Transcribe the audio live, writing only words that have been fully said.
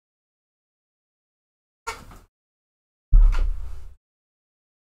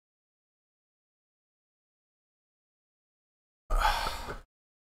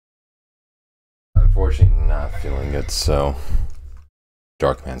unfortunately not feeling it, so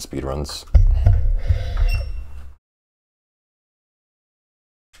Darkman speedruns.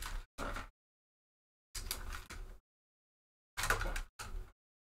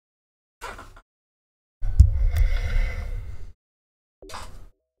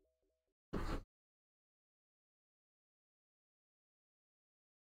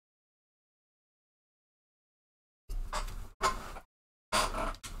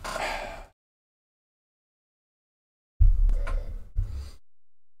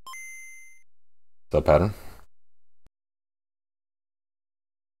 What's up, Pattern?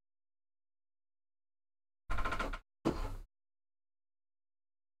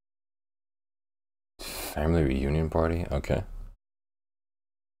 Family reunion party? Okay.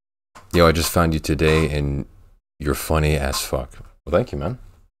 Yo, I just found you today and you're funny as fuck. Well, thank you, man.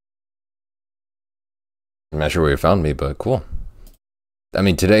 I'm not sure where you found me, but cool. I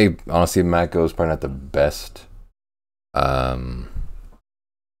mean, today, honestly, Mako is probably not the best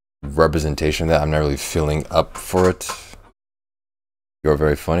representation of that. I'm not really feeling up for it. You're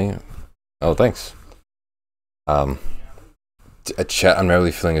very funny. Oh, thanks. Chat, I'm not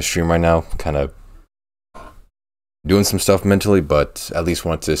really feeling a stream right now. Kind of doing some stuff mentally, but at least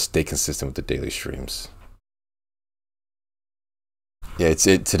want to stay consistent with the daily streams. Yeah,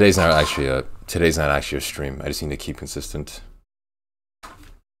 today's not actually a stream. I just need to keep consistent.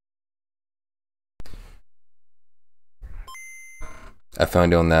 I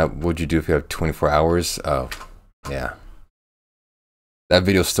found you on that. What'd you do if you have 24 hours? Oh, yeah. That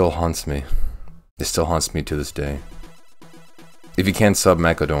video still haunts me. It still haunts me to this day. If you can't sub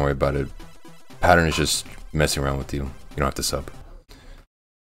Mako, don't worry about it. Pattern is just messing around with you. You don't have to sub.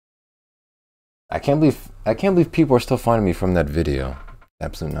 I can't believe people are still finding me from that video.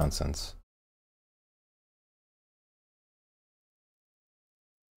 Absolute nonsense.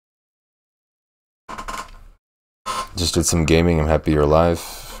 Just did some gaming. I'm happy you're alive.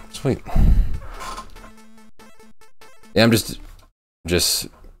 Sweet. Yeah, I'm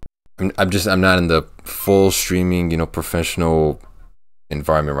not in the full streaming, you know, professional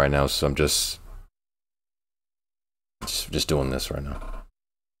environment right now, so I'm just doing this right now.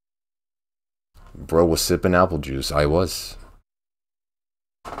 Bro was sipping apple juice. I was.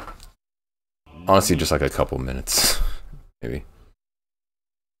 Honestly, just like a couple minutes, maybe.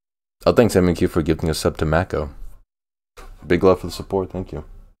 Oh, thanks, MQ, for gifting a sub to Mako. Big love for the support, thank you.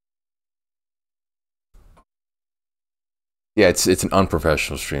 Yeah, it's an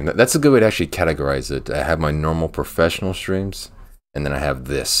unprofessional stream. That's a good way to actually categorize it. I have my normal professional streams, and then I have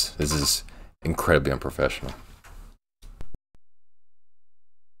this. This is incredibly unprofessional.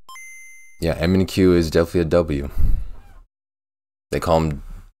 Yeah, M&Q is definitely a W. They call him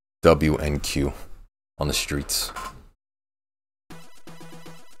W and Q on the streets.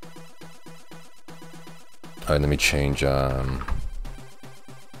 Alright, let me change, still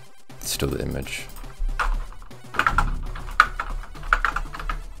the image.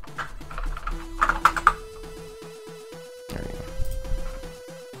 There you go.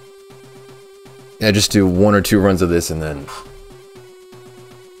 Yeah, just do 1 or 2 runs of this and then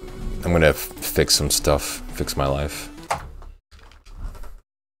I'm gonna fix some stuff, fix my life.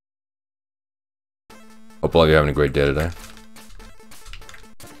 Hope all of you are having a great day today.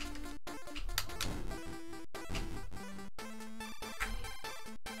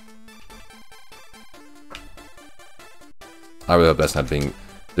 I really hope that's not being...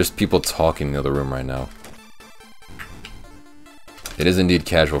 There's people talking in the other room right now. It is indeed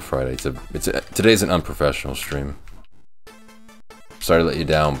Casual Friday. Today's an unprofessional stream. Sorry to let you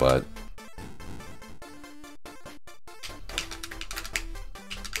down, but...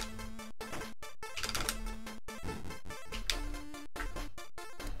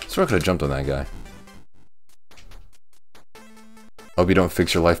 So I could have jumped on that guy. Hope you don't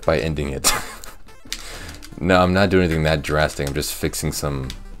fix your life by ending it. No, I'm not doing anything that drastic. I'm just fixing some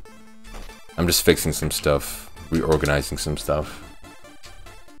stuff, reorganizing some stuff.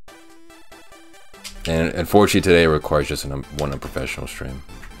 And unfortunately today it requires just one unprofessional stream.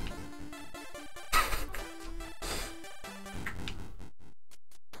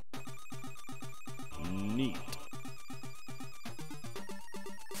 Neat.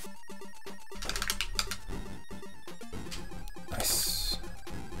 Nice.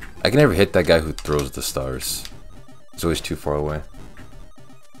 I can never hit that guy who throws the stars. He's always too far away.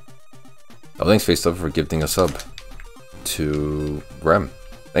 Oh, thanks Face Up for gifting a sub to Rem.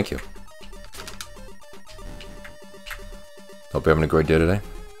 Thank you. Hope you're having a great day today.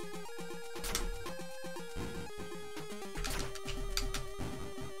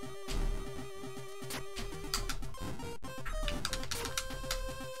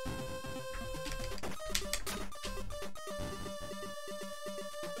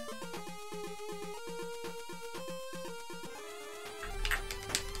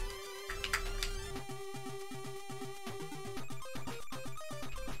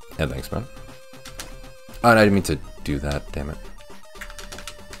 Yeah, thanks, man. Oh, and I didn't mean to do that, damn it.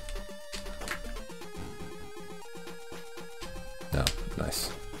 No,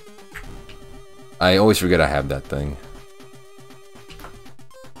 nice. I always forget I have that thing.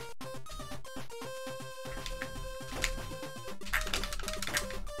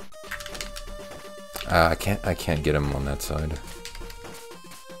 I can't get him on that side.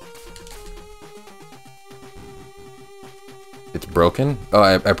 It's broken? Oh,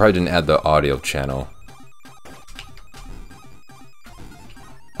 I probably didn't add the audio channel.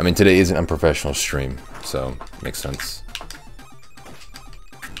 I mean, today is an unprofessional stream, so makes sense.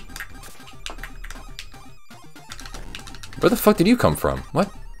 Where the fuck did you come from?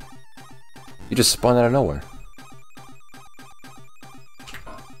 What? You just spawned out of nowhere.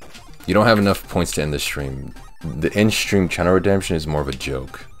 You don't have enough points to end the stream. The in-stream channel redemption is more of a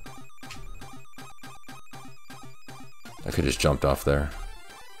joke. I could just jumped off there.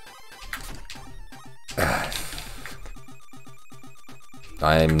 I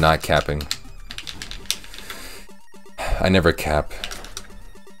am not capping. I never cap.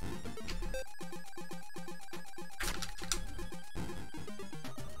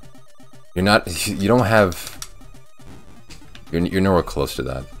 You're not. You don't have. You're nowhere close to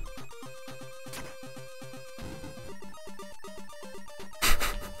that.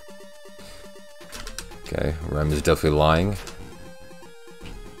 Okay, Rem is definitely lying.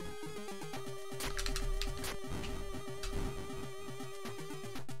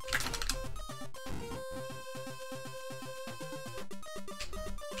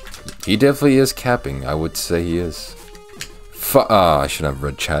 He definitely is capping. I would say he is. I shouldn't have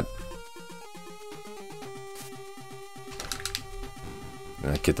read chat.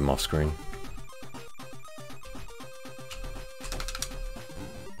 Get them off screen.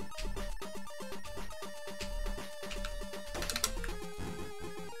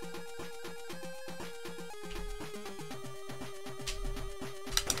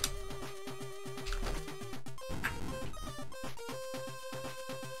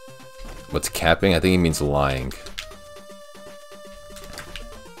 What's capping? I think he means lying.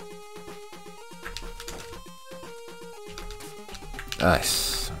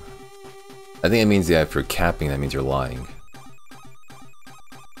 Nice. I think it means, yeah, if you're capping, that means you're lying.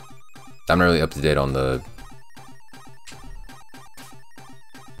 I'm not really up to date on the...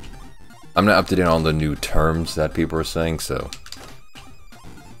 I'm not up to date on the new terms that people are saying, so...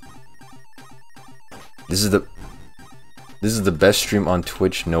 This is the best stream on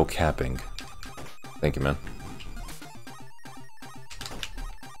Twitch, no capping. Thank you, man.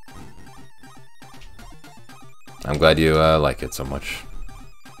 I'm glad you like it so much.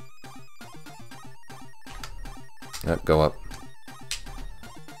 Yep, go up.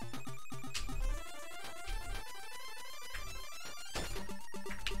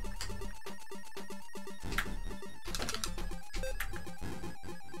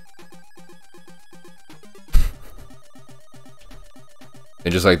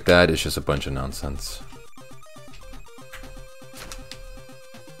 And just like that, it's just a bunch of nonsense.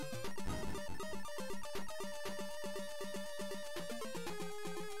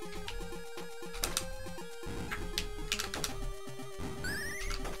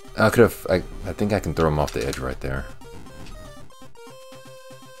 I think I can throw him off the edge right there.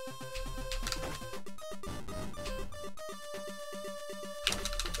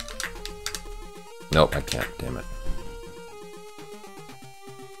 Nope, I can't, damn it.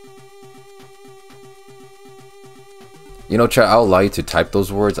 You know, chat, I'll allow you to type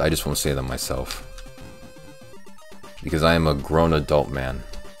those words, I just won't say them myself. Because I am a grown adult man.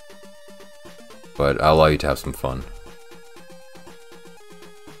 But I'll allow you to have some fun.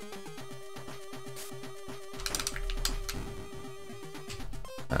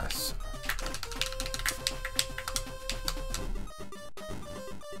 Nice.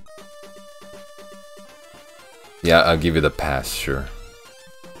 Yeah, I'll give you the pass, sure.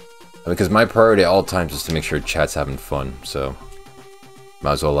 Because my priority at all times is to make sure chat's having fun, so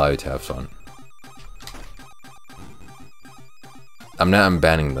might as well allow you to have fun. I'm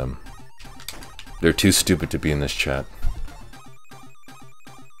banning them. They're too stupid to be in this chat.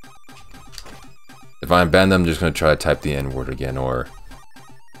 If I ban them, I'm just gonna try to type the N-word again, or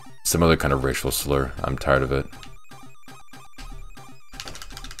some other kind of racial slur. I'm tired of it.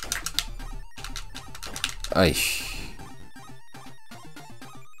 Aish.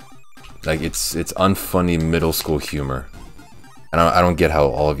 Like, it's unfunny middle school humor. And I don't get how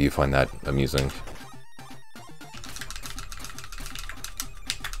all of you find that amusing.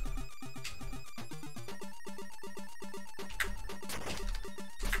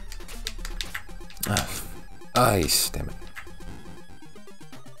 Ice, damn it.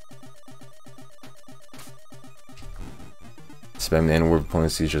 Spam the N-word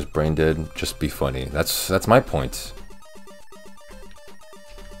policy is just brain dead. Just be funny. That's my point.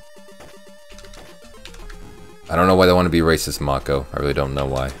 I don't know why they want to be racist, Mako. I really don't know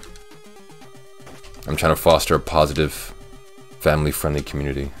why. I'm trying to foster a positive, family-friendly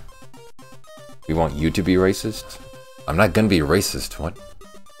community. We want you to be racist? I'm not gonna be racist, what?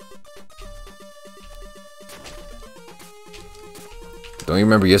 Don't you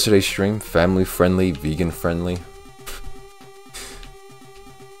remember yesterday's stream? Family-friendly, vegan-friendly?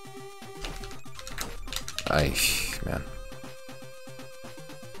 Man.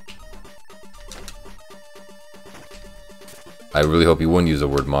 I really hope you wouldn't use the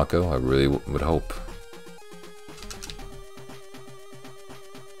word Mako. I really would hope.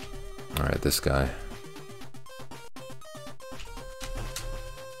 Alright, this guy.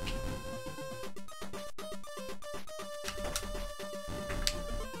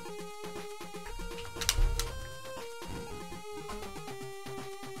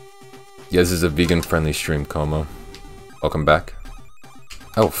 Yeah, this is a vegan-friendly stream, Como. Welcome back.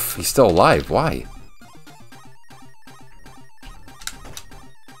 Oh, he's still alive. Why?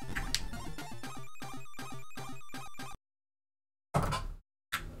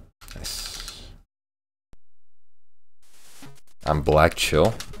 Nice. I'm black,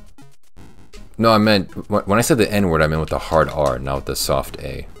 chill. No, I meant... When I said the N-word, I meant with the hard R, not with the soft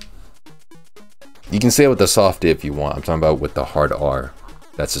A. You can say it with the soft A if you want. I'm talking about with the hard R.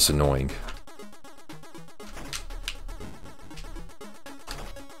 That's just annoying.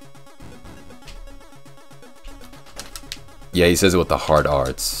 Yeah, he says it with the hard R.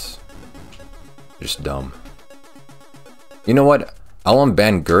 It's just dumb. You know what? I'll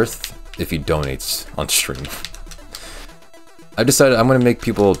unban Girth if he donates on stream. I've decided I'm gonna make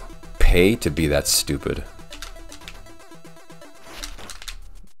people pay to be that stupid.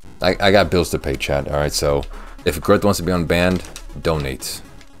 I got bills to pay, chat. Alright, so if Girth wants to be unbanned, donate.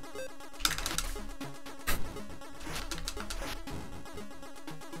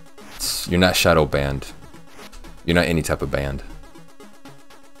 You're not shadow banned. You're not any type of band.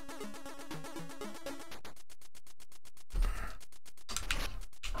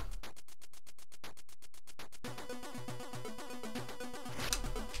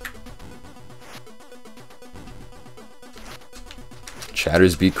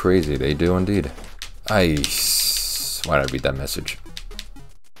 Chatters be crazy. They do indeed. Why did I read that message?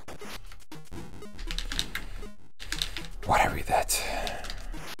 Why did I read that?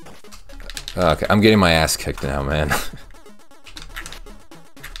 Okay, I'm getting my ass kicked now, man.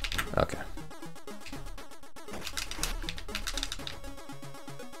 Okay.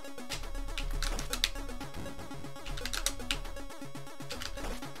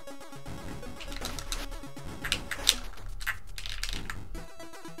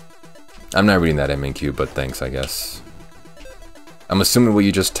 I'm not reading that MNQ, but thanks, I guess. I'm assuming what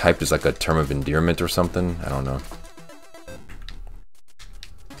you just typed is like a term of endearment or something. I don't know.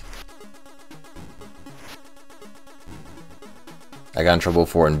 I got in trouble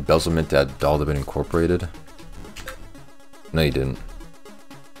for embezzlement at Daldameht Incorporated. No, you didn't.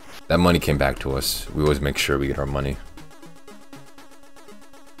 That money came back to us. We always make sure we get our money.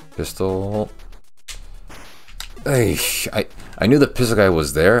 Pistol. Hey, I knew the pistol guy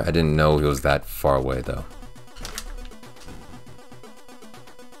was there. I didn't know he was that far away, though.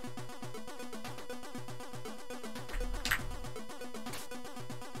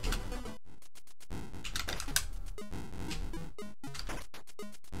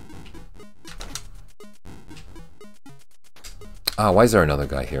 Ah, why is there another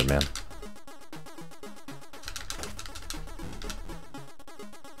guy here, man?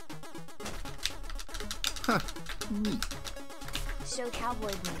 Huh. Neat. Show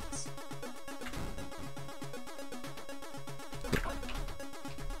cowboy boots.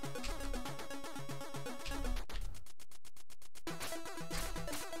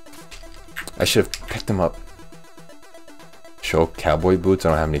 I should have picked them up. Show cowboy boots? I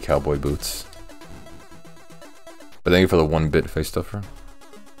don't have any cowboy boots. But thank you for the 1-bit face stuffer.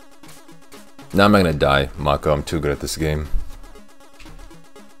 Now I'm not gonna die, Mako. I'm too good at this game.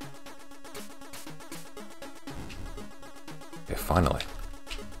 Okay, finally.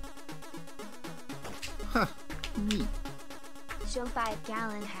 Huh. Neat. Show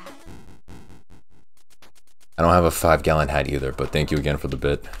 5-gallon hat. I don't have a 5-gallon hat either, but thank you again for the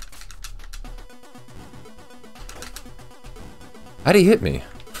bit. How'd he hit me?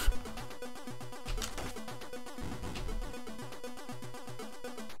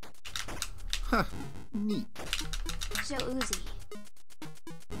 Huh. Neat. Show Uzi.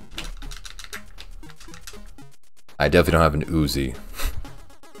 I definitely don't have an Uzi.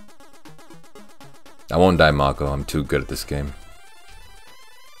 I won't die, Mako. I'm too good at this game.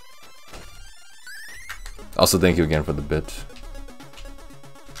 Also, thank you again for the bit.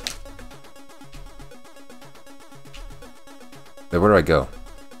 Wait, where do I go?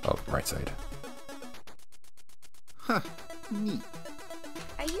 Oh, right side. Ha, neat.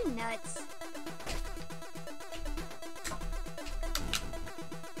 Are you nuts?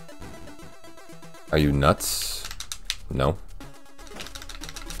 Are you nuts? No.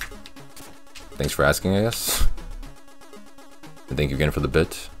 Thanks for asking, I guess. And thank you again for the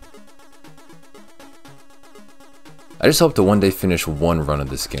bit. I just hope to one day finish one run of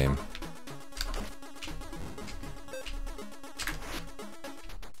this game.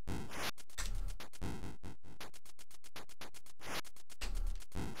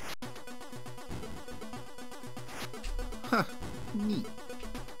 Ha, neat.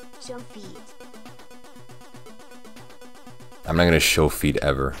 Show feet. I'm not gonna show feet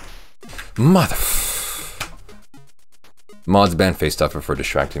ever. Mother. Mods ban face stuffer for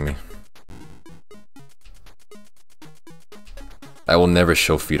distracting me. I will never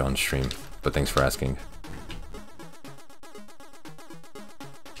show feet on stream, but thanks for asking.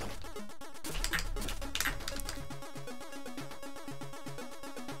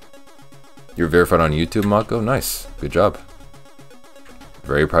 You're verified on YouTube, Mako? Nice. Good job.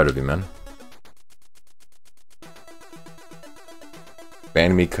 Very proud of you, man.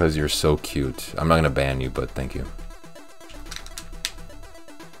 Ban me because you're so cute. I'm not gonna ban you, but thank you.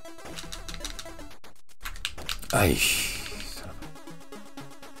 Ay.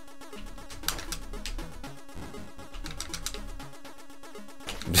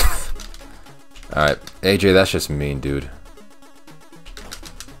 Alright, AJ, that's just mean, dude.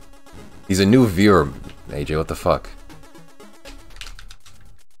 He's a new viewer, AJ, what the fuck?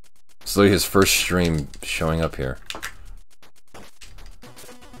 It's literally his first stream showing up here.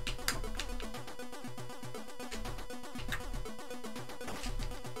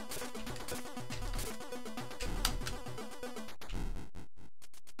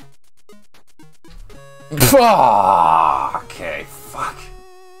 Okay, fuck.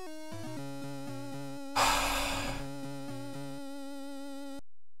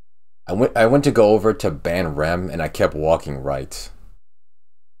 I went to go over to ban Rem and I kept walking right.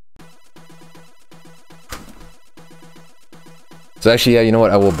 So actually, yeah, you know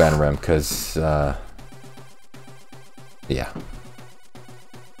what? I will ban Rem because, yeah.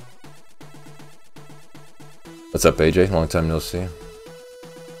 What's up, AJ? Long time no see.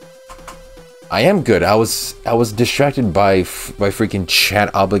 I am good. I was distracted by freaking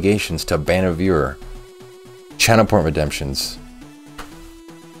chat obligations to ban a viewer. Channel point redemptions.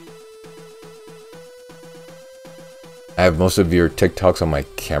 I have most of your TikToks on my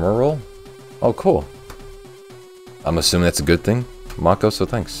camera roll. Oh, cool. I'm assuming that's a good thing, Mako, so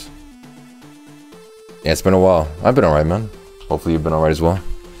thanks. Yeah, it's been a while. I've been alright, man. Hopefully you've been alright as well.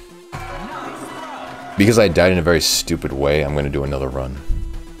 Because I died in a very stupid way, I'm gonna do another run.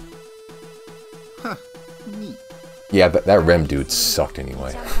 Ha, neat. Yeah, that Rem dude sucked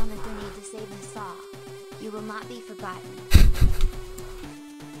anyway. Jump on the grenade to save the saw. You will not be forgotten.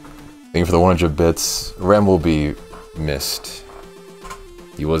 Thank you for the 100 bits. Rem will be missed.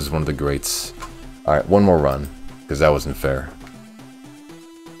 He was one of the greats. Alright, one more run, because that wasn't fair.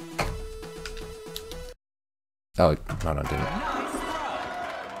 Oh, no, no, didn't.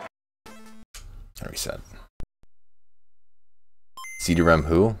 I reset. CD Rem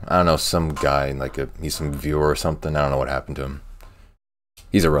who? I don't know, some guy, like he's some viewer or something. I don't know what happened to him.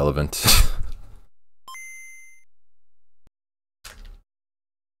 He's irrelevant.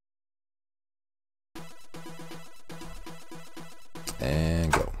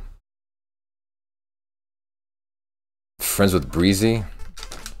 And go. Friends with Breezy?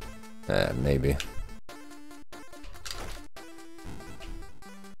 Maybe.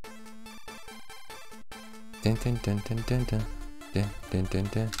 Dun, dun, dun, dun, dun, dun. Dun, dun, dun,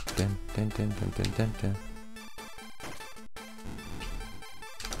 dun, dun, dun, dun, dun, dun, dun, dun.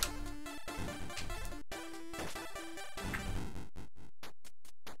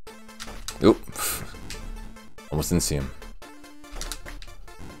 Oop. Almost didn't see him.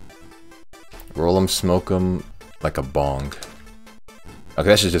 Roll him, smoke him like a bong. Okay,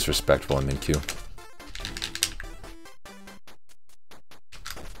 that's just disrespectful in mid-queue.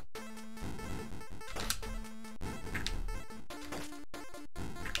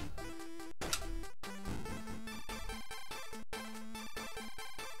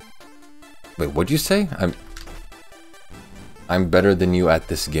 Wait, what'd you say? I'm better than you at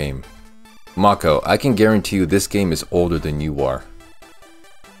this game. Mako, I can guarantee you this game is older than you are.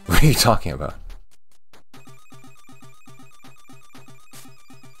 What are you talking about?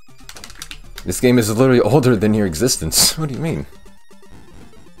 This game is literally older than your existence. What do you mean?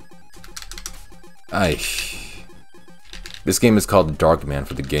 Ay. This game is called Darkman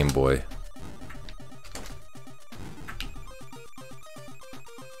for the Game Boy.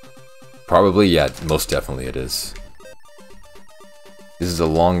 Probably, yeah, most definitely it is. This is a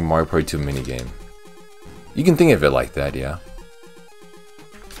long Mario Party 2 minigame. You can think of it like that, yeah.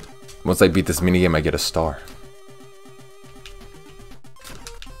 Once I beat this minigame, I get a star.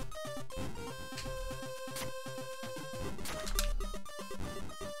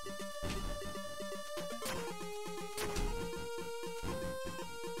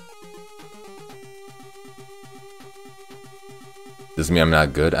 Doesn't mean I'm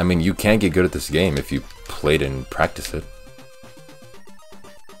not good. I mean, you can get good at this game if you played and practice it.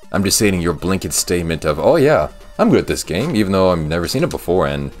 I'm just stating your blanket statement of, oh yeah, I'm good at this game, even though I've never seen it before,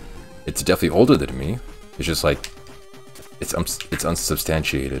 and it's definitely older than me. It's just like, it's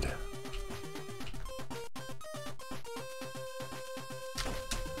unsubstantiated.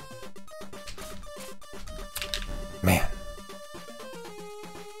 Man.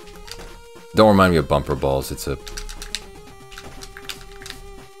 Don't remind me of bumper balls, it's a...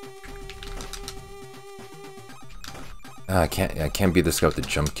 I can't beat this guy with the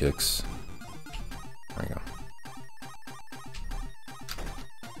jump kicks. There we go.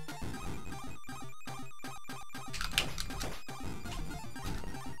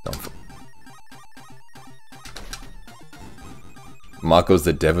 Mako's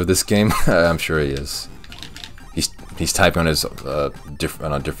the dev of this game. I'm sure he is. He's typing on his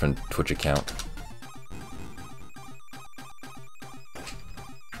on a different Twitch account.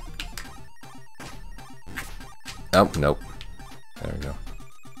 Oh, nope. There we go.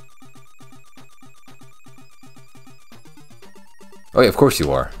 Oh yeah, of course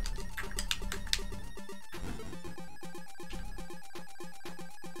you are.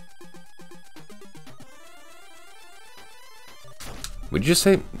 Would you just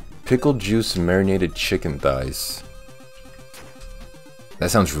say pickle juice marinated chicken thighs?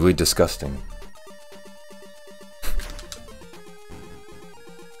 That sounds really disgusting.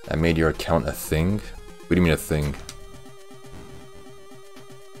 I made your account a thing? What do you mean a thing?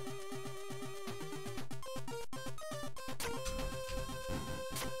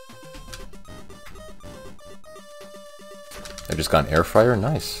 I just got an air fryer?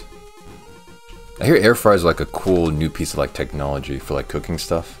 Nice. I hear air fryers are like a cool new piece of like technology for like cooking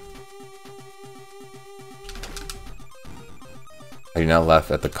stuff. I do not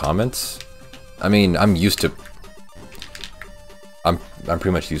laugh at the comments. I mean, I'm used to... I'm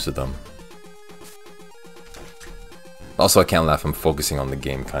pretty much used to them. Also, I can't laugh, I'm focusing on the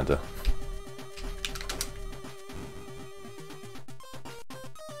game, kinda.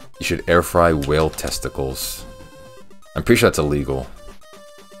 You should air fry whale testicles. I'm pretty sure that's illegal.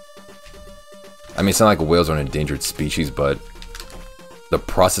 I mean, it's not like whales are an endangered species, but the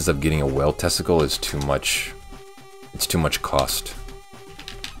process of getting a whale testicle is too much. It's too much cost.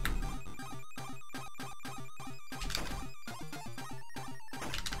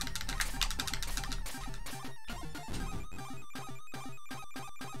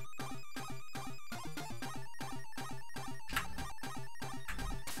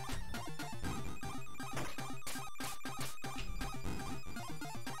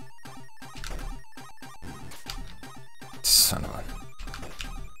 Son of a...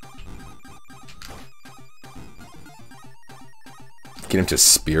 Get him to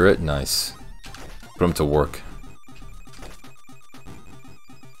spirit? Nice. Put him to work.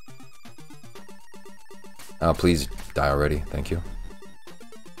 Oh, please die already. Thank you.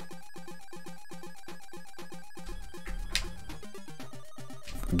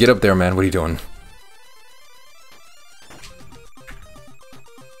 Get up there, man. What are you doing?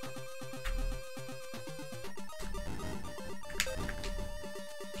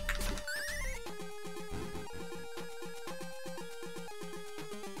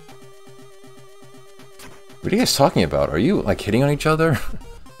 What are you guys talking about? Are you, like, hitting on each other?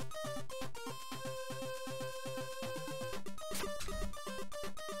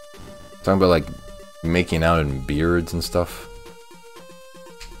 Talking about, like, making out in beards and stuff?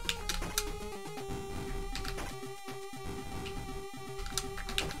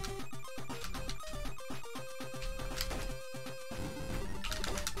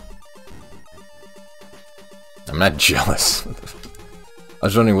 I'm not jealous. I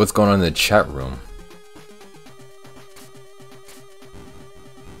was wondering what's going on in the chat room.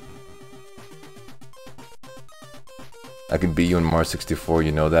 I could beat you in Mario 64,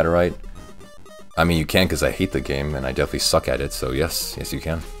 you know that, right? I mean, you can because I hate the game, and I definitely suck at it, so yes, yes you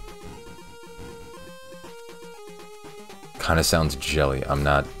can. Kinda sounds jelly. I'm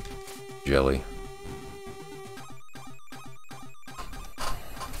not jelly.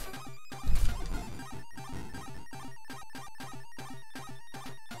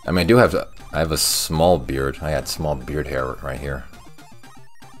 I mean, I have a small beard. I had small beard hair right here.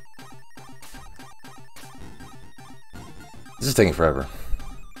 This is taking forever.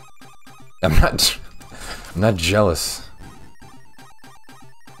 I'm not jealous.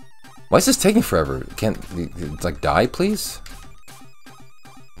 Why is this taking forever? Can't it's like die, please?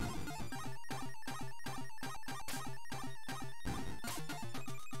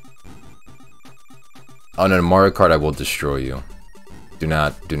 Oh no, Mario Kart, I will destroy you. Do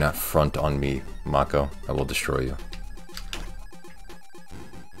not front on me, Mako. I will destroy you.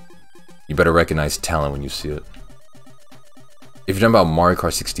 You better recognize talent when you see it. If you're talking about Mario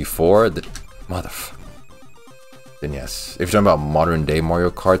Kart 64, then yes. If you're talking about modern day Mario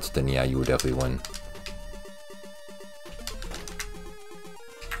Karts, then yeah, you would definitely win.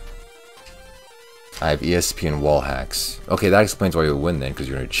 I have ESP and wall hacks. Okay, that explains why you win then, because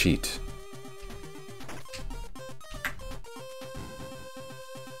you're gonna cheat.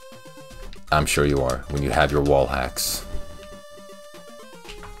 I'm sure you are, when you have your wall hacks.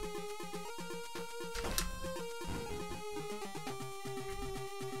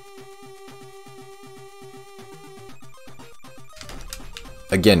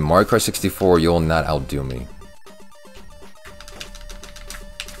 Again, Mario Kart 64, you'll not outdo me.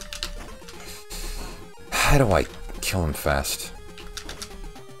 How do I kill him fast?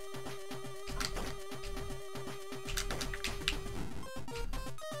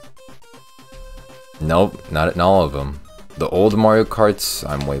 Nope, not in all of them. The old Mario Karts,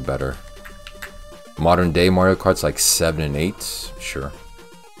 I'm way better. Modern day Mario Karts like 7 and 8, sure.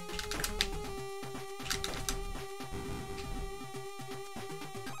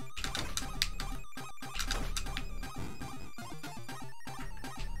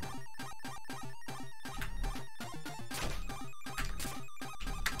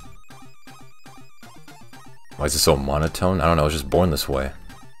 Why is it so monotone? I don't know, I was just born this way.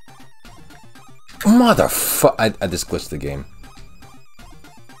 Motherfucker! I just glitched the game.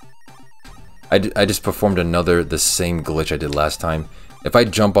 I just performed the same glitch I did last time. If I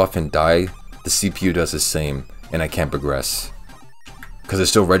jump off and die, the CPU does the same, and I can't progress. Because it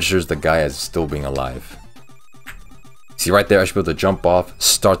still registers the guy as still being alive. See right there, I should be able to jump off,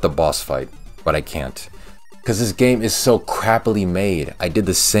 start the boss fight, but I can't. Because this game is so crappily made. I did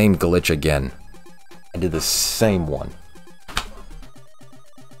the same glitch again. I did the same one.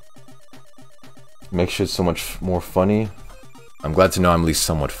 Makes shit so much more funny. I'm glad to know I'm at least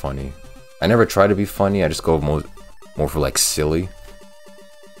somewhat funny. I never try to be funny, I just go more for like silly.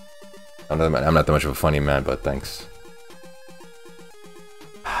 I'm not that much of a funny man, but thanks.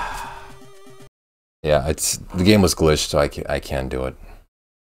 Yeah, the game was glitched, so I can't do it.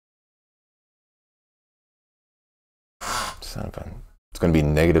 It's gonna be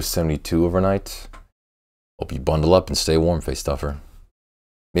negative 72 overnight. Hope you bundle up and stay warm, face stuffer.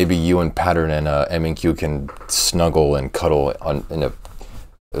 Maybe you and Pattern and M&Q can snuggle and cuddle in a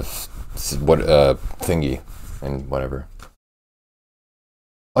thingy and whatever.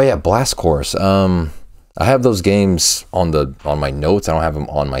 Oh yeah, Blast Course. I have those games on my notes. I don't have them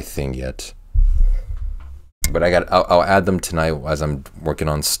on my thing yet. But I'll add them tonight as I'm working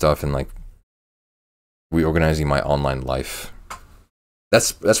on stuff and like reorganizing my online life.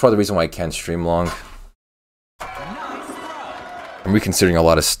 That's part of the reason why I can't stream long. I'm reconsidering a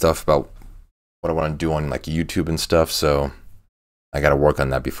lot of stuff about what I want to do on like YouTube and stuff, so I gotta work on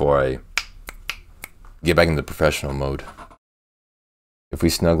that before I get back into professional mode. If we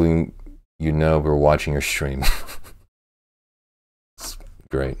snuggling, you know we're watching your stream. It's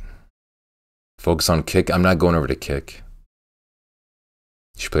great. Focus on Kick. I'm not going over to Kick.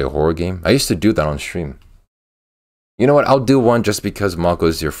 You should play a horror game. I used to do that on stream. You know what? I'll do one just because Mako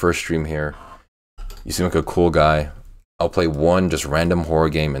is your first stream here. You seem like a cool guy. I'll play one just random horror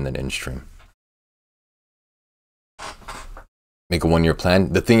game and then in stream. Make a 1-year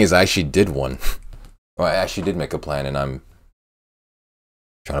plan. The thing is, I actually did one. Or I actually did make a plan, and I'm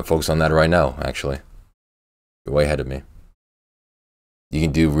trying to focus on that right now, actually. You're way ahead of me. You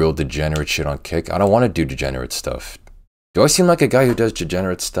can do real degenerate shit on Kick. I don't want to do degenerate stuff. Do I seem like a guy who does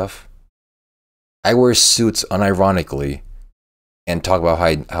degenerate stuff? I wear suits unironically and talk about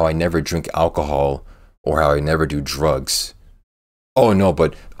how I never drink alcohol or how I never do drugs. Oh no,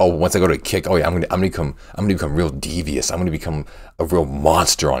 but once I go to Kick, oh yeah, I'm gonna become real devious. I'm gonna become a real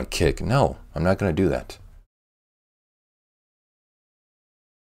monster on Kick. No, I'm not gonna do that.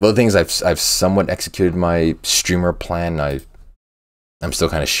 But the thing is, I've somewhat executed my streamer plan. I'm still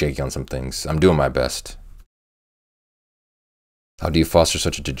kind of shaky on some things. I'm doing my best. How do you foster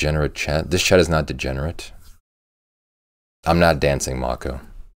such a degenerate chat? This chat is not degenerate. I'm not dancing, Mako.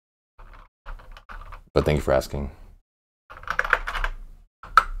 But thank you for asking.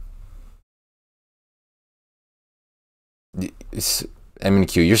 It's,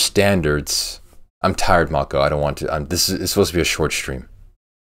 M&Q, your standards. I'm tired, Mako. I don't want to. This is it's supposed to be a short stream.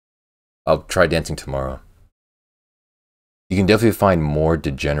 I'll try dancing tomorrow. You can definitely find more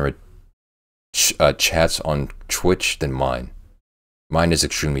degenerate chats on Twitch than mine. Mine is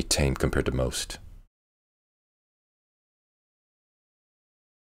extremely tame compared to most.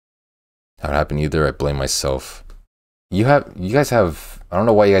 How it happened either, I blame myself. You guys have, I don't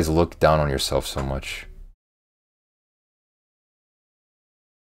know why you guys look down on yourself so much.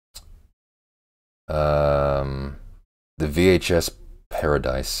 The VHS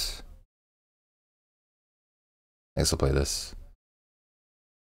Paradise. I guess I'll play this.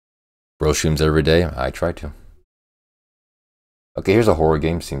 Bro streams every day. I try to. Okay, here's a horror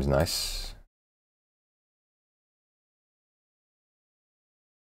game. Seems nice.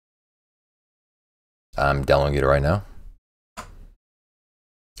 I'm downloading it right now.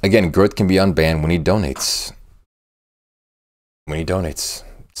 Again, Growth can be unbanned when he donates. When he donates.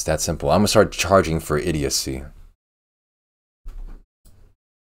 It's that simple. I'm gonna start charging for idiocy.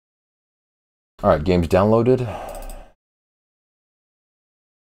 Alright, game's downloaded.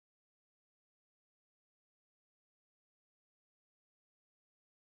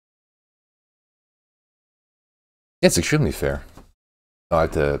 It's extremely fair. Oh, I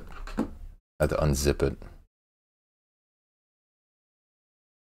have to unzip it.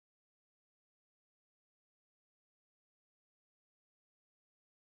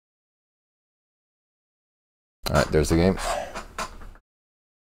 Alright, there's the game.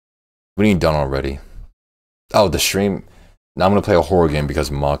 We need done already. Oh, the stream. Now I'm gonna play a horror game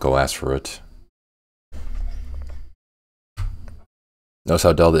because Mako asked for it. Notice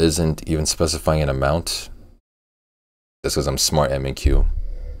how Dalda isn't even specifying an amount. That's because I'm smart, M&Q.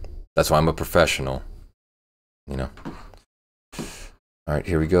 That's why I'm a professional. You know. Alright,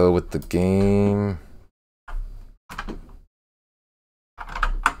 here we go with the game.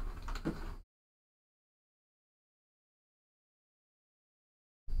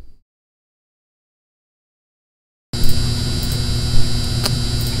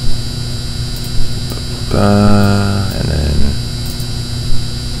 And then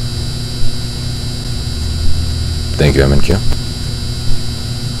thank you, M&Q.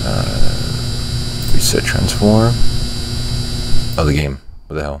 Reset transform. Oh, the game.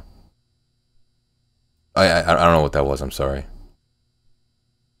 What the hell? I don't know what that was. I'm sorry.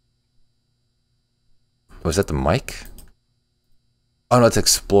 Was that the mic? Oh no, it's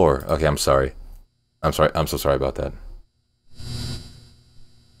explore. Okay, I'm sorry. I'm sorry. I'm so sorry about that.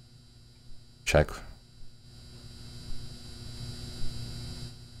 Check.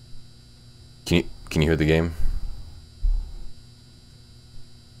 Can you hear the game?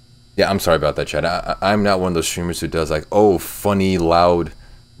 Yeah, I'm sorry about that, chat. I'm not one of those streamers who does like, oh, funny, loud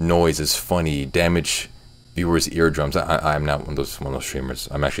noise is funny, damage viewers' eardrums. I'm not one of those streamers.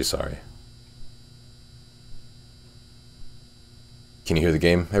 I'm actually sorry. Can you hear the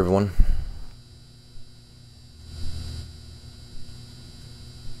game, everyone?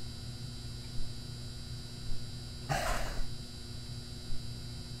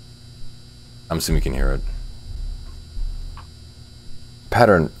 I'm assuming you can hear it.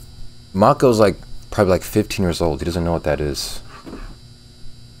 Pattern. Mako's like probably like 15 years old. He doesn't know what that is.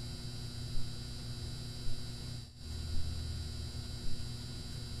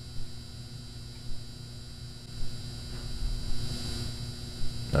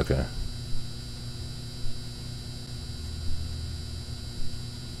 Okay.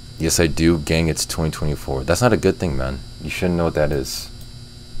 Yes, I do. Gang, it's 2024. That's not a good thing, man. You shouldn't know what that is.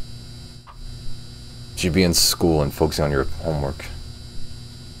 You should be in school and focusing on your homework.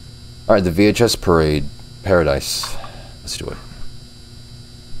 Alright, the VHS parade. Paradise. Let's do it.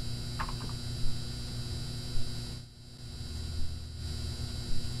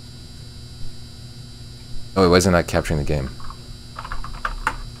 Oh, wait, why isn't that capturing the game?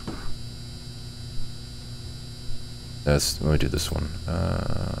 Let me do this one.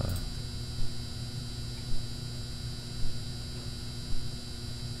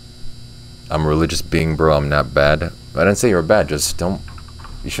 I'm a religious being, bro. I'm not bad. I didn't say you're bad. Just don't.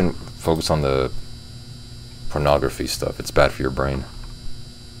 You shouldn't focus on the pornography stuff. It's bad for your brain.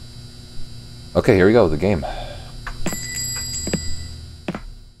 Okay, here we go. The game.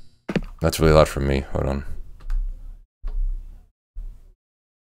 That's really loud for me. Hold on.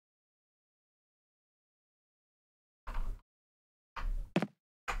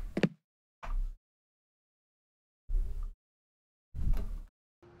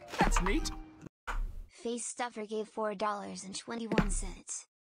 That's neat. Face Stuffer gave $4.21.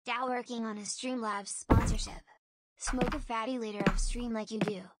 Dow working on a Streamlabs sponsorship. Smoke a fatty later of stream like you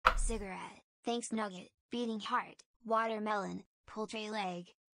do. Cigarette. Thanks Nugget. Beating heart. watermelon, poultry leg.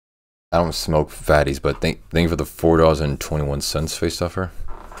 I don't smoke fatties, but thank you for the $4.21 face stuffer.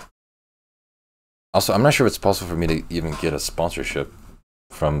 Also, I'm not sure if it's possible for me to even get a sponsorship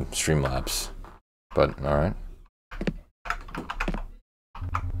from Streamlabs, but alright.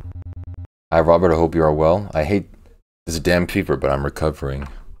 Hi Robert, I hope you are well. I hate this damn fever, but I'm recovering.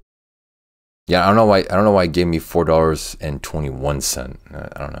 Yeah, I don't know why it gave me $4.21.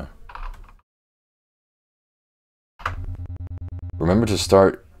 I don't know. Remember to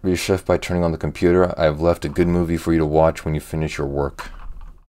start your shift by turning on the computer. I have left a good movie for you to watch when you finish your work.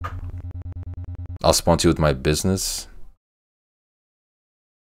 I'll sponsor you with my business.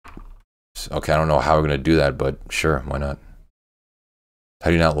 Okay, I don't know how we're gonna do that, but sure, why not? How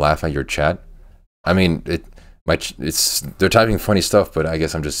do you not laugh at your chat? I mean, they're typing funny stuff, but I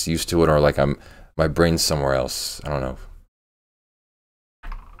guess I'm just used to it, or like my brain's somewhere else. I don't know.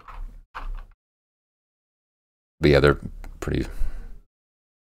 But yeah, they're pretty.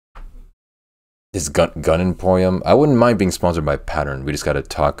 This gun emporium. I wouldn't mind being sponsored by Pattern. We just gotta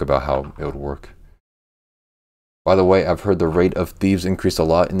talk about how it would work. By the way, I've heard the rate of thieves increased a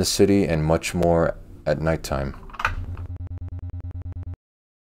lot in the city and much more at nighttime.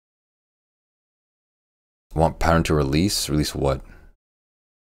 Want Pattern to release? Release what?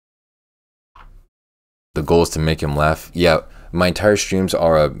 The goal is to make him laugh. Yeah, my entire streams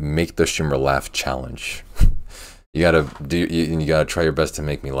are a make the streamer laugh challenge. You gotta try your best to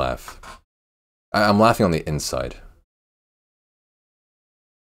make me laugh. I'm laughing on the inside.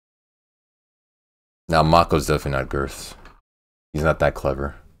 Now, Mako's definitely not Girth. He's not that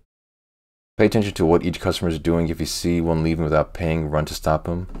clever. Pay attention to what each customer is doing. If you see one leaving without paying, run to stop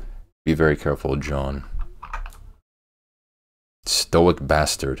him. Be very careful, John. Stoic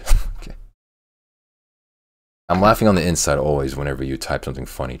bastard. Okay. I'm laughing on the inside always whenever you type something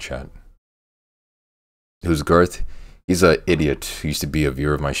funny, chat. Who's Girth? He's an idiot who used to be a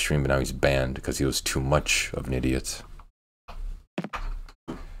viewer of my stream, but now he's banned because he was too much of an idiot.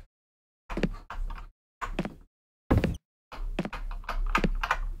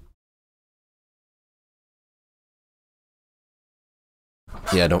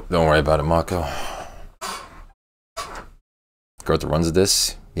 Yeah, don't worry about it, Mako. Girth runs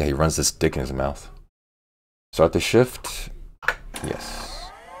this. Yeah, he runs this dick in his mouth. Start the shift. Yes.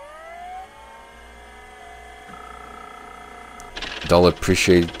 Dalda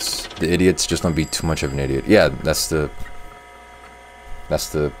appreciates the idiots, just don't be too much of an idiot. Yeah, that's the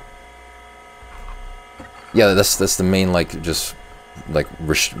main, like, just like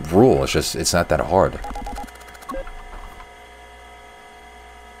rule. It's not that hard.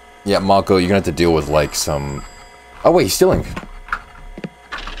 Yeah, Mako, you're gonna have to deal with like some. Oh wait, he's stealing.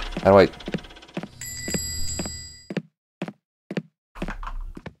 How do I?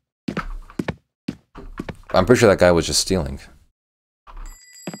 I'm pretty sure that guy was just stealing.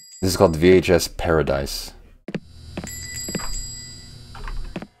 This is called VHS Paradise.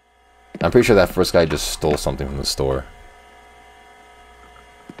 I'm pretty sure that first guy just stole something from the store.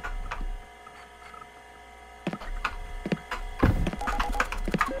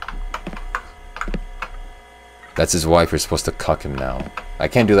 That's his wife, you're supposed to cuck him now. I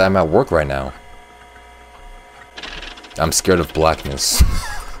can't do that, I'm at work right now. I'm scared of blackness.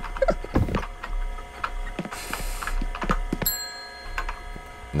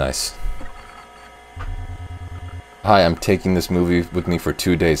 Nice. Hi, I'm taking this movie with me for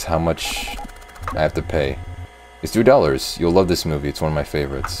 2 days. How much I have to pay? It's $2. You'll love this movie. It's one of my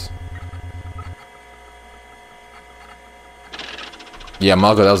favorites. Yeah,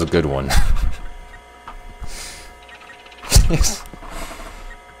 Mako, that was a good one. Yes.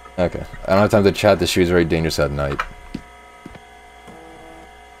 Okay. I don't have time to chat. The street is very dangerous at night.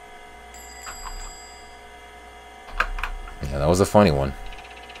 Yeah, that was a funny one.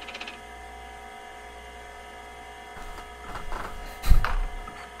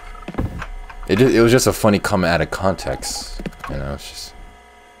 It was just a funny comment out of context, you know, it's just...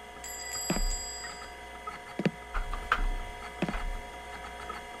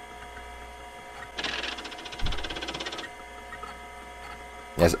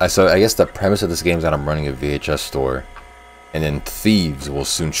 Yes, so I guess the premise of this game is that I'm running a VHS store, and then thieves will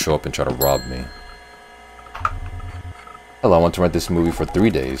soon show up and try to rob me. Hello, I want to rent this movie for 3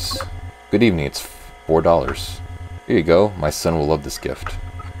 days. Good evening, it's $4. Here you go, my son will love this gift.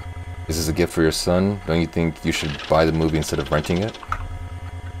 Is this a gift for your son? Don't you think you should buy the movie instead of renting it?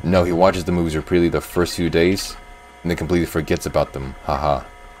 No, he watches the movies repeatedly the first few days, and then completely forgets about them. Haha.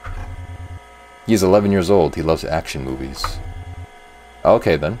 He is 11 years old. He loves action movies.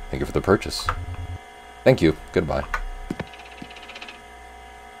 Okay then, thank you for the purchase. Thank you. Goodbye.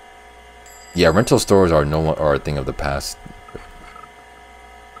 Yeah, rental stores are are a thing of the past.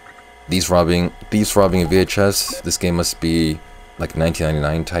 These robbing a VHS. This game must be like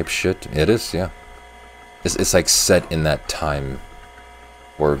 1999 type shit. It is, yeah. It's like set in that time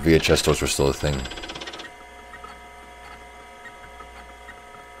where VHS stores were still a thing.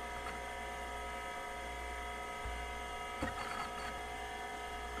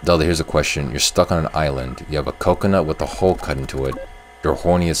 Dalda, here's a question. You're stuck on an island. You have a coconut with a hole cut into it. You're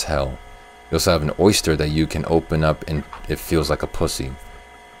horny as hell. You also have an oyster that you can open up and it feels like a pussy.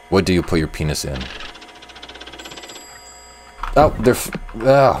 What do you put your penis in? Oh,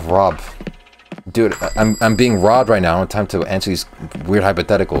 Rob. Dude, I'm being robbed right now. I don't have time to answer these weird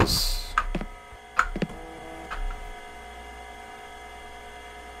hypotheticals.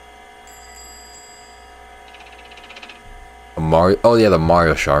 Mario. Oh yeah, the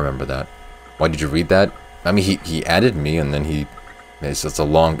Mario show. I remember that. Why did you read that? I mean, he added me, and then it's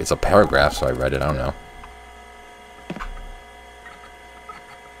a paragraph, so I read it. I don't know.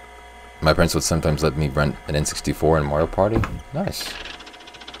 My parents would sometimes let me rent an N64 and Mario Party. Nice.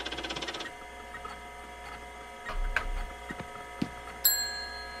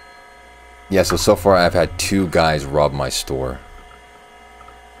 Yeah, so far I've had 2 guys rob my store.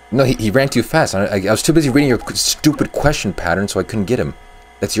 No, he ran too fast. I was too busy reading your stupid question pattern, so I couldn't get him.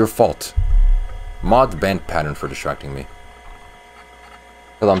 That's your fault. Mod the band pattern for distracting me.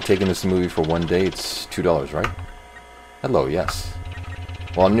 Hello, I'm taking this movie for 1 day. It's $2, right? Hello, yes.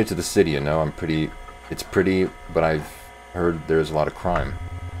 Well, I'm new to the city, you know. It's pretty, but I've heard there's a lot of crime.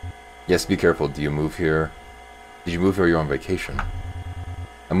 Yes, be careful. Do you move here? Did you move here or you're on vacation?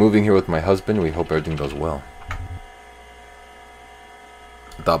 I'm moving here with my husband. We hope everything goes well.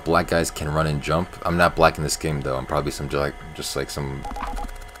 I thought black guys can run and jump. I'm not black in this game though. I'm probably just like some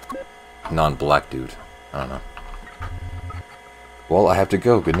non-black dude. I don't know. Well, I have to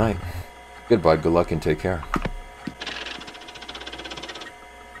go. Good night. Goodbye. Good luck and take care.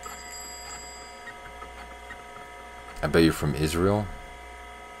 I bet you're from Israel.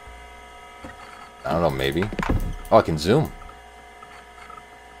 I don't know. Maybe. Oh, I can zoom.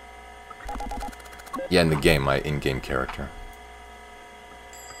 Yeah, in the game, my in-game character.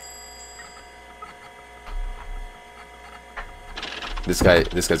 This guy's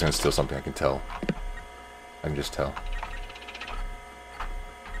gonna steal something, I can tell. I can just tell.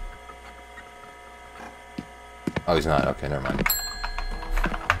 Oh, he's not. Okay, never mind.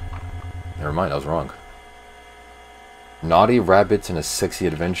 Never mind, I was wrong. Naughty rabbits in a sexy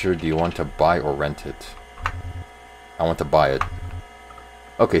adventure. Do you want to buy or rent it? I want to buy it.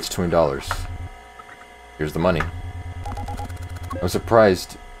 Okay, it's $20. Here's the money. I'm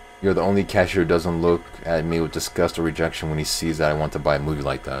surprised you're the only cashier who doesn't look at me with disgust or rejection when he sees that I want to buy a movie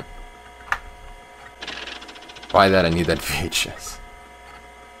like that. Buy that, I need that VHS.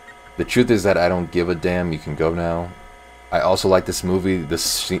 The truth is that I don't give a damn. You can go now. I also like this movie. The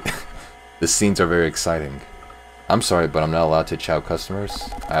scenes are very exciting. I'm sorry, but I'm not allowed to chow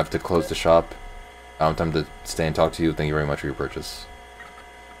customers. I have to close the shop. I don't have time to stay and talk to you. Thank you very much for your purchase.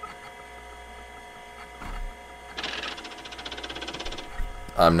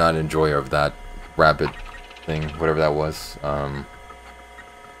 I'm not an enjoyer of that rabbit thing, whatever that was. I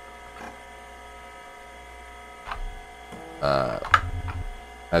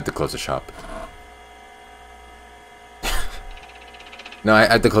had to close the shop. No, I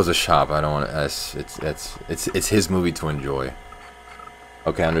had to close the shop. I don't want to. It's his movie to enjoy.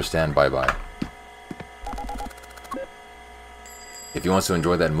 Okay, I understand. Bye bye. If he wants to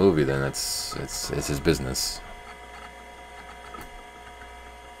enjoy that movie, then it's his business.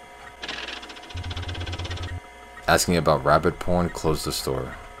 Asking about rabbit porn, close the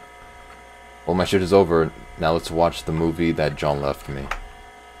store. Well, my shit is over. Now let's watch the movie that John left me.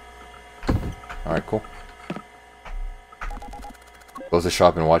 Alright, cool. Close the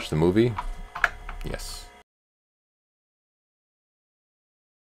shop and watch the movie? Yes.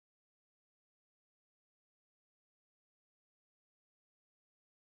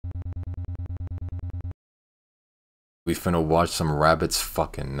 We finna watch some rabbits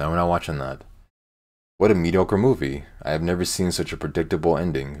fucking. No, we're not watching that. What a mediocre movie. I have never seen such a predictable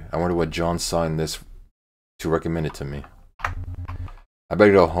ending. I wonder what John saw in this to recommend it to me. I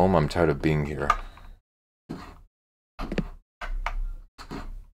better go home. I'm tired of being here.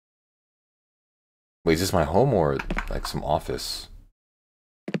 Wait, is this my home or like some office?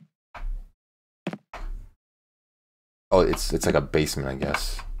 Oh, it's like a basement, I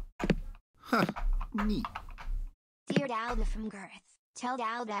guess. Huh. Neat. Dear Dalda from Girth. Tell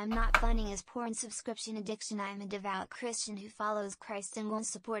Dalda I'm not funding his porn subscription addiction. I'm a devout Christian who follows Christ and won't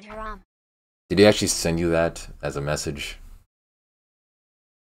support haram. Did he actually send you that as a message?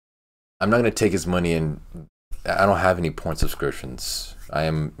 I'm not gonna take his money, and I don't have any porn subscriptions.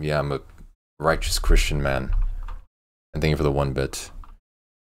 I'm a righteous Christian man. And thank you for the 1 bit.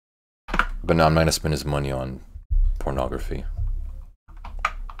 But no, I'm not gonna spend his money on pornography.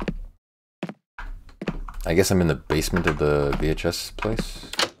 I guess I'm in the basement of the VHS place.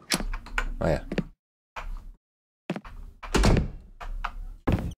 Oh yeah.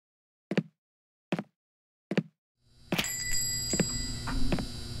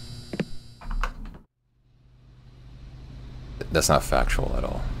 That's not factual at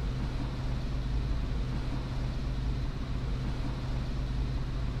all.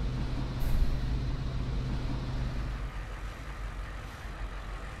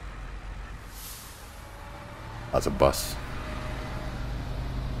 That's a bus.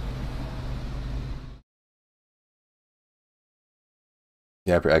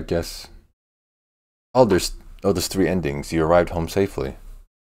 Yeah, I guess. Oh, there's 3 endings. You arrived home safely.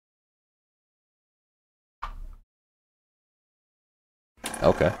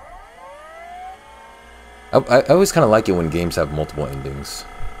 Okay. I always kind of like it when games have multiple endings.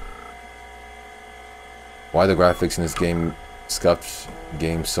 Why the graphics in this game scuffed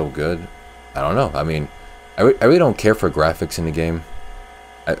game so good? I don't know. I mean, I really don't care for graphics in the game.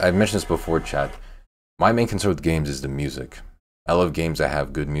 I've mentioned this before, chat. My main concern with games is the music. I love games that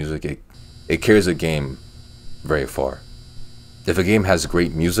have good music. It carries a game very far. If a game has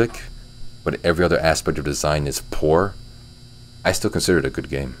great music, but every other aspect of design is poor, I still consider it a good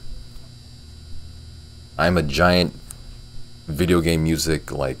game. I'm a giant video game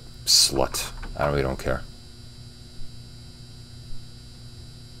music like slut. I really don't care.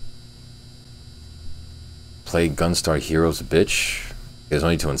 Play Gunstar Heroes, bitch. There's no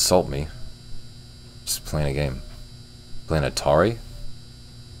need to insult me. Just playing a game. Playing Atari?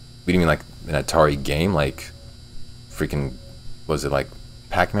 What do you mean, like an Atari game? Like freaking, was it like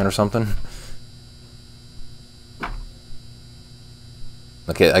Pac-Man or something?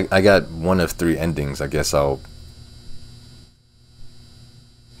 Okay, I got 1 of 3 endings. I guess I'll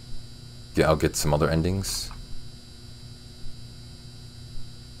get some other endings.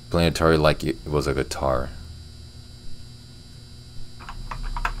 Playing Atari like it was a guitar.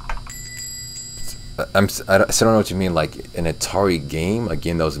 I still don't know what you mean, like an Atari game? A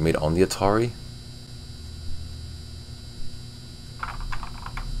game that was made on the Atari?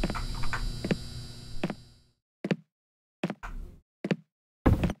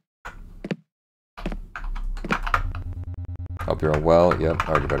 Hope you're well. Yep,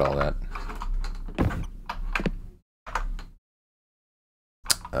 already read all that.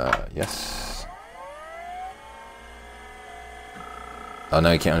 Yes. Oh,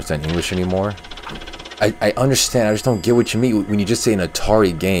 now you can't understand English anymore? I understand, I just don't get what you mean when you just say an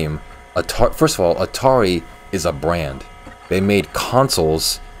Atari game. First of all, Atari is a brand. They made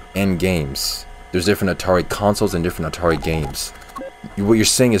consoles and games. There's different Atari consoles and different Atari games. What you're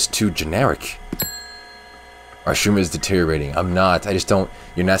saying is too generic. Our streamer is deteriorating. I'm not. I just don't.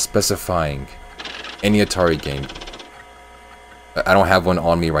 You're not specifying any Atari game. I don't have one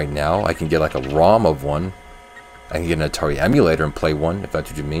on me right now. I can get like a ROM of one. I can get an Atari emulator and play one, if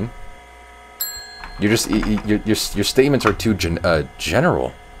that's what you mean. You're just your statements are too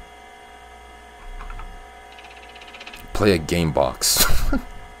general. Play a game box.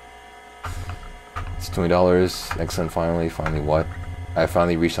 It's $20. Excellent. Finally what? I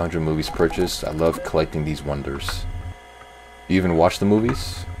finally reached 100 movies purchased. I love collecting these wonders. Do you even watch the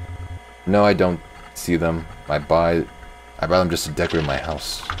movies? No, I don't see them. I buy them just to decorate my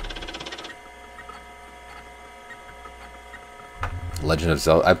house. Legend of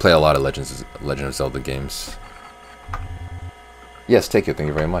Zelda. I play a lot of Legend of Zelda games. Yes, take it. Thank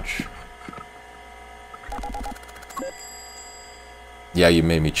you very much. Yeah, you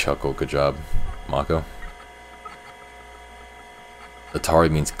made me chuckle. Good job, Mako.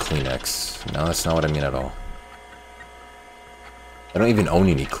 Atari means Kleenex. No, that's not what I mean at all. I don't even own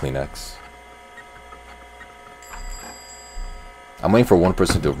any Kleenex. I'm waiting for one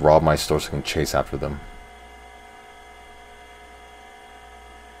person to rob my store so I can chase after them.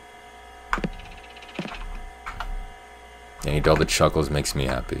 Any Dalda chuckles makes me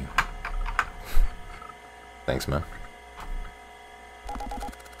happy. Thanks, man.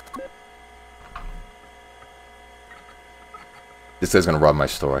 This guy's gonna rob my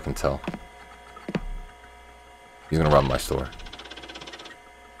store, I can tell. He's gonna rob my store.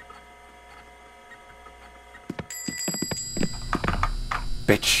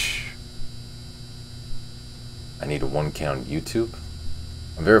 Bitch! I need a 1K on YouTube.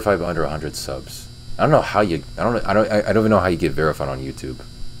 I'm verified by under 100 subs. I don't know how you. I don't even know how you get verified on YouTube.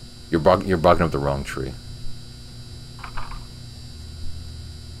 You're barking up the wrong tree.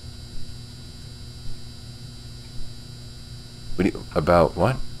 About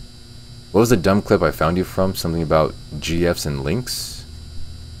what? What was the dumb clip I found you from? Something about GFs and links?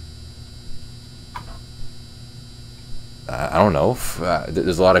 I don't know.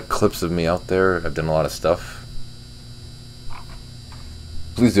 There's a lot of clips of me out there. I've done a lot of stuff.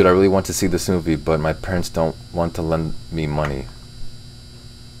 Please, dude, I really want to see this movie, but my parents don't want to lend me money.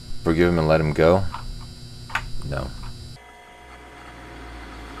 Forgive him and let him go? No.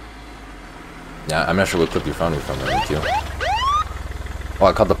 Yeah, I'm not sure what clip you found me from. Thank you. Oh,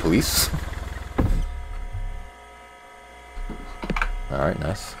 I called the police? Alright,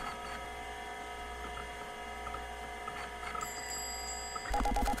 nice.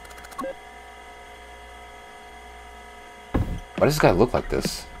 Why does this guy look like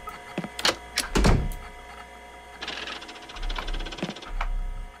this?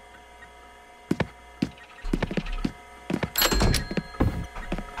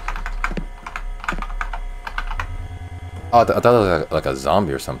 Oh, I thought it was like a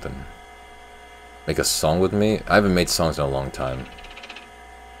zombie or something. Make a song with me? I haven't made songs in a long time.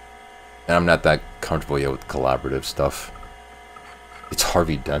 And I'm not that comfortable yet with collaborative stuff. It's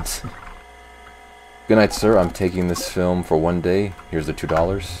Harvey Dent. Good night, sir. I'm taking this film for one day. Here's the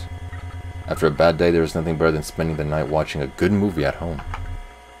 $2. After a bad day, there is nothing better than spending the night watching a good movie at home.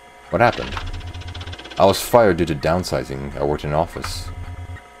 What happened? I was fired due to downsizing. I worked in an office.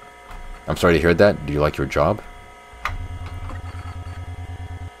 I'm sorry to hear that. Do you like your job?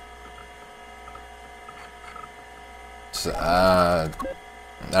 I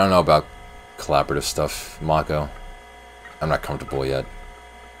don't know about collaborative stuff, Mako. I'm not comfortable yet.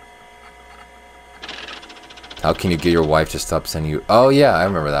 How can you get your wife to stop sending you... Oh yeah, I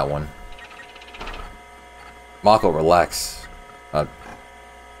remember that one. Mako, relax.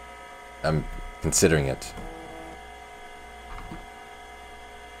 I'm considering it.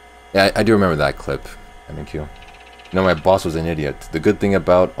 Yeah, I do remember that clip. Thank you. No, my boss was an idiot. The good thing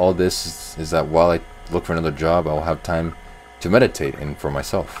about all this is that while I look for another job, I will have time to meditate and for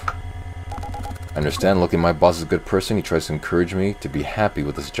myself. I understand. Looking, my boss is a good person. He tries to encourage me to be happy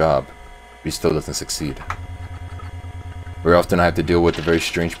with this job, but he still doesn't succeed. Very often I have to deal with very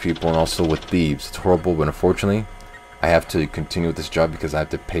strange people and also with thieves. It's horrible, but unfortunately, I have to continue with this job because I have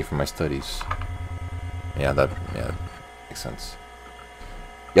to pay for my studies. Yeah, that makes sense.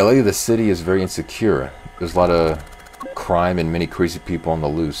 Yeah, lately the city is very insecure. There's a lot of crime and many crazy people on the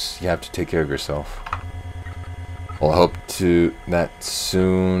loose. You have to take care of yourself. Well, I hope that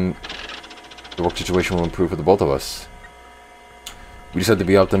soon the work situation will improve for the both of us. We just have to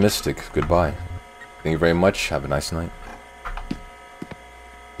be optimistic. Goodbye. Thank you very much. Have a nice night.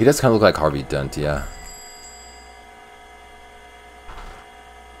 He does kind of look like Harvey Dent, yeah.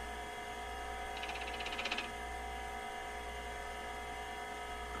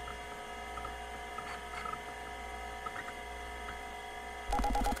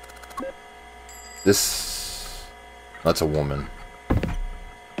 That's a woman.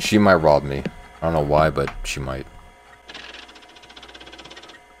 She might rob me. I don't know why, but she might.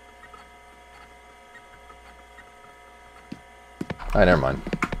 Alright, never mind.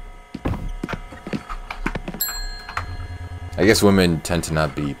 I guess women tend to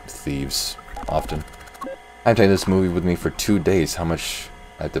not be thieves often. I'm taking this movie with me for 2 days. How much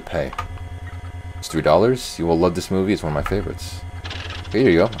I have to pay? It's $3. You will love this movie. It's one of my favorites. Okay,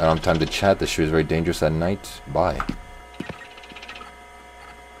 here you go. I don't have time to chat. The show is very dangerous at night. Bye.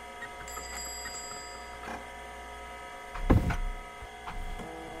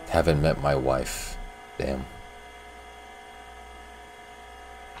 Haven't met my wife. Damn.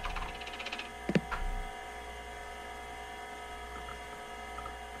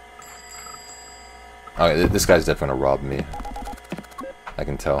 Okay, this guy's definitely gonna rob me. I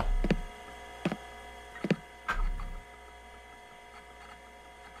can tell.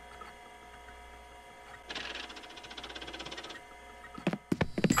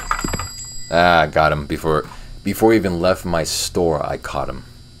 Ah, got him. Before he even left my store, I caught him.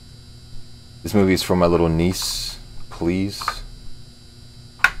 This movie is for my little niece. Please.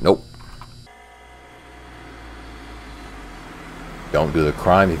 Nope. Don't do the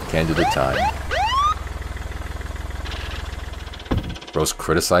crime if you can't do the time. Bro's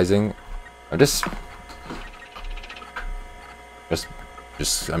criticizing. I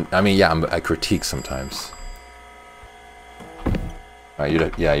mean, yeah, I critique sometimes. Alright, you're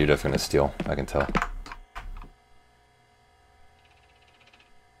definitely gonna steal. I can tell.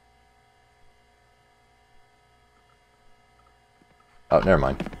 Oh, never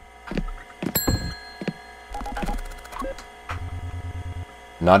mind.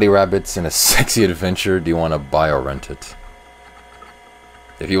 Naughty rabbits in a sexy adventure. Do you want to buy or rent it?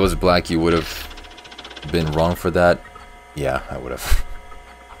 If he was black, you would have been wrong for that. Yeah, I would have.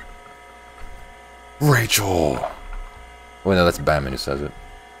 Rachel! Wait, no, that's Batman who says it.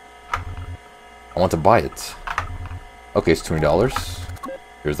 I want to buy it. Okay, it's $20.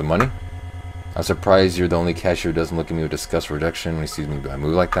 Here's the money. I'm surprised you're the only cashier who doesn't look at me with disgust or rejection when he sees me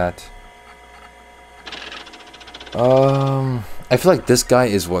move like that. I feel like this guy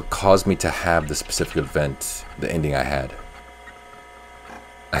is what caused me to have the specific event, the ending I had.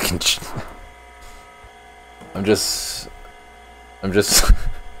 I can... I'm just...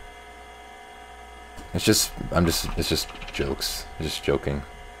 it's just jokes. I'm just joking.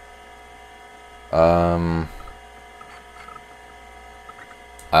 I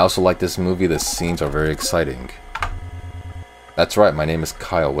also like this movie. The scenes are very exciting. That's right, my name is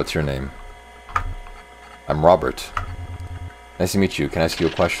Kyle. What's your name? I'm Robert. Nice to meet you. Can I ask you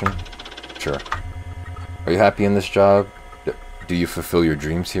a question? Sure. Are you happy in this job? Do you fulfill your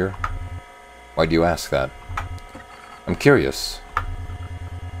dreams here? Why do you ask that? I'm curious.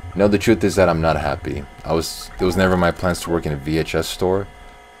 No, the truth is that I'm not happy. It was never my plans to work in a VHS store.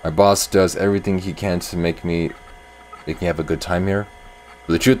 My boss does everything he can to make me have a good time here.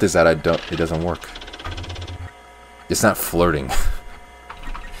 But the truth is that it doesn't work. It's not flirting.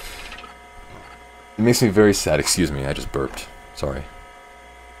 It makes me very sad. Excuse me, I just burped. Sorry.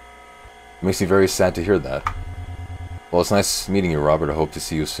 It makes me very sad to hear that. Well, it's nice meeting you, Robert. I hope to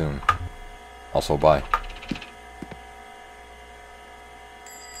see you soon. Also, bye.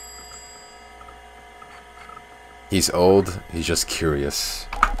 He's old. He's just curious.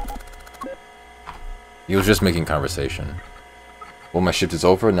 He was just making conversation. Well, my shift is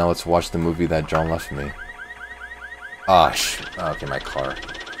over. Now let's watch the movie that John left me. Ah, okay, my car.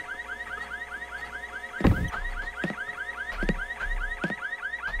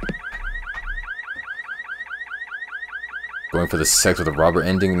 Going for the sex with a robber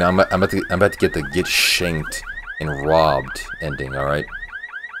ending. Now I'm about to get the get shanked and robbed ending. All right.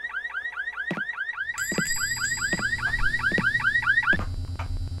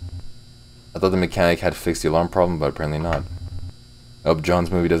 I thought the mechanic had fixed the alarm problem, but apparently not. I hope John's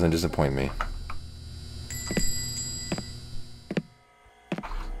movie doesn't disappoint me.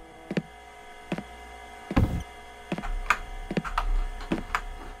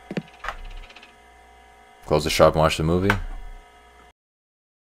 Close the shop and watch the movie.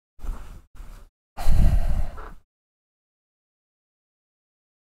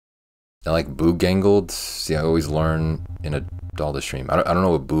 I like boo-gangled. See, I always learn in a Dalda stream. I don't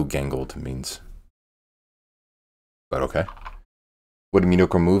know what boo-gangled means. But okay. What a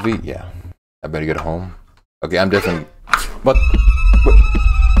mediocre movie? Yeah. I better get home. Okay, I'm definitely... What?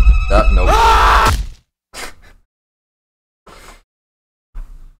 No.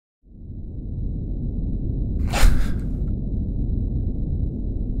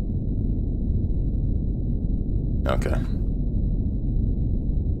 Okay.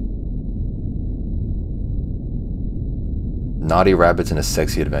 Naughty rabbits in a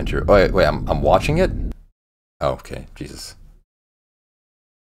sexy adventure. Oh, wait, I'm watching it? Oh, okay. Jesus.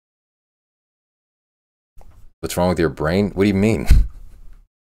 What's wrong with your brain? What do you mean?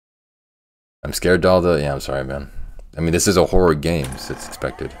 I'm scared, Dalda. Yeah, I'm sorry, man. I mean, this is a horror game, so it's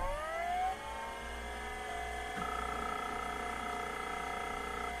expected.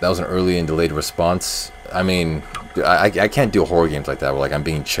 That was an early and delayed response. I mean, I can't do horror games like that where like I'm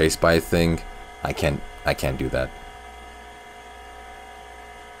being chased by a thing. I can't do that.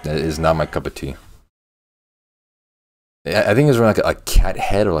 That is not my cup of tea. I think it was like a cat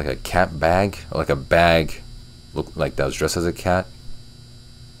head or like a cat bag or like a bag looked like that was dressed as a cat.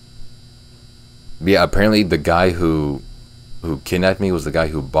 But yeah, apparently the guy who kidnapped me was the guy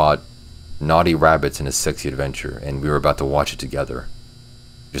who bought Naughty Rabbits in a Sexy Adventure, and we were about to watch it together.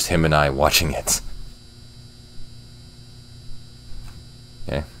 Just him and I watching it.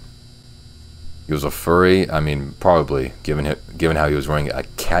 Okay. He was a furry. I mean, probably given how he was wearing a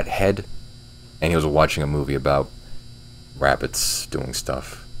cat head, and he was watching a movie about rabbits doing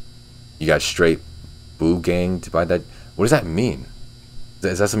stuff. You got straight boo-ganged by that. What does that mean?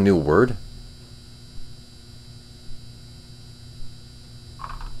 Is that some new word?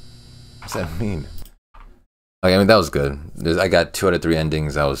 What does that mean? Okay, I mean, that was good. I got 2 out of 3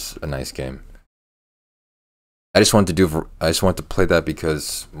 endings. That was a nice game. I just wanted to play that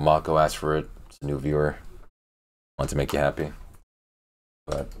because Mako asked for it. It's a new viewer. I want to make you happy.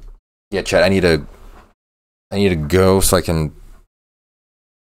 But yeah, chat. I need to go so I can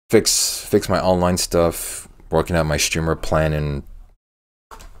fix my online stuff. Working out my streamer plan and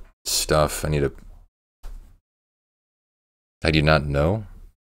stuff. I need to. I do not know.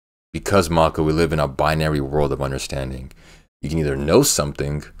 Because, Mako, we live in a binary world of understanding. You can either know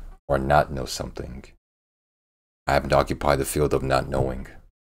something or not know something. I happen to occupy the field of not knowing.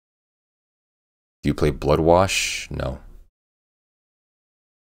 Do you play Bloodwash? No.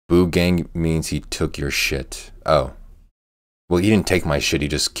 Boo Gang means he took your shit. Oh. Well, he didn't take my shit, he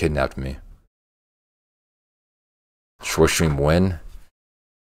just kidnapped me. Short stream when?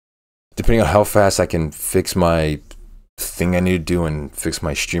 Depending on how fast I can fix my thing I need to do and fix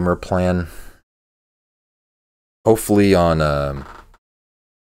my streamer plan. Hopefully on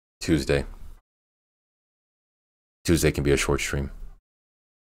Tuesday. Tuesday can be a short stream.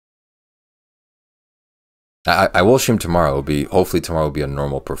 I will stream tomorrow. Hopefully tomorrow will be a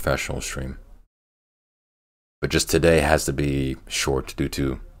normal professional stream. But just today has to be short due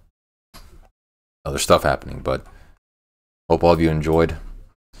to other stuff happening. But hope all of you enjoyed.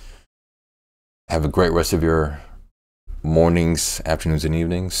 Have a great rest of your mornings, afternoons, and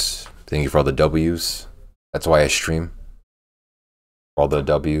evenings. Thank you for all the W's. That's why I stream. For all the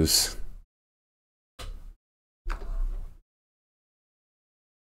W's.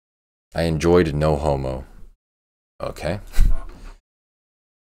 I enjoyed No Homo. Okay.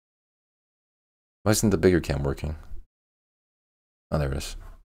 Why isn't the bigger cam working? Oh, there it is.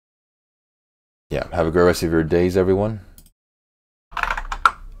 Yeah, have a great rest of your days, everyone.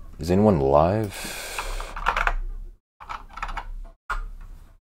 Is anyone live?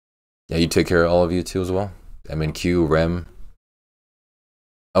 Yeah, you take care of all of you too as well. MNQ, Rem.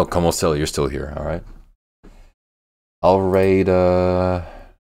 Oh, como Stella, you're still here, alright. I'll raid,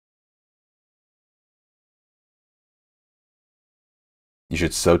 You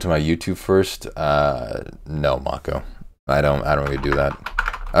should sub to my YouTube first. No, Mako. I don't really do that.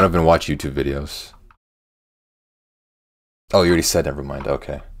 I don't even watch YouTube videos. Oh, you already said never mind.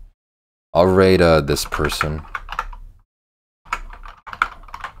 Okay. I'll raid this person.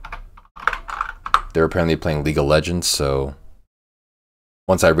 They're apparently playing League of Legends, so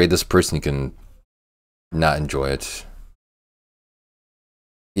once I raid this person, you can not enjoy it.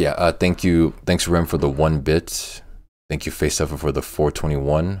 Yeah, thank you. Thanks, Rem, for the 1 bit. Thank you, FaceSuffer, for the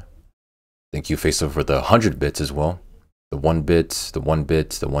 421. Thank you, FaceSuffer, for the 100 bits as well. The 1 bit, the 1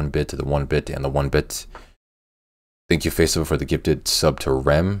 bit, the 1 bit, the 1 bit, and the 1 bit. Thank you, FaceSuffer, for the gifted sub to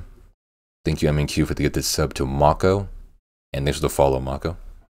Rem. Thank you, MNQ, for the gifted sub to Mako. And thanks for the follow, Mako.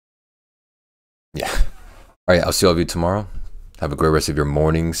 Yeah. Alright, I'll see all of you tomorrow. Have a great rest of your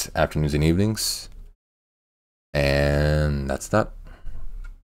mornings, afternoons, and evenings. And that's that.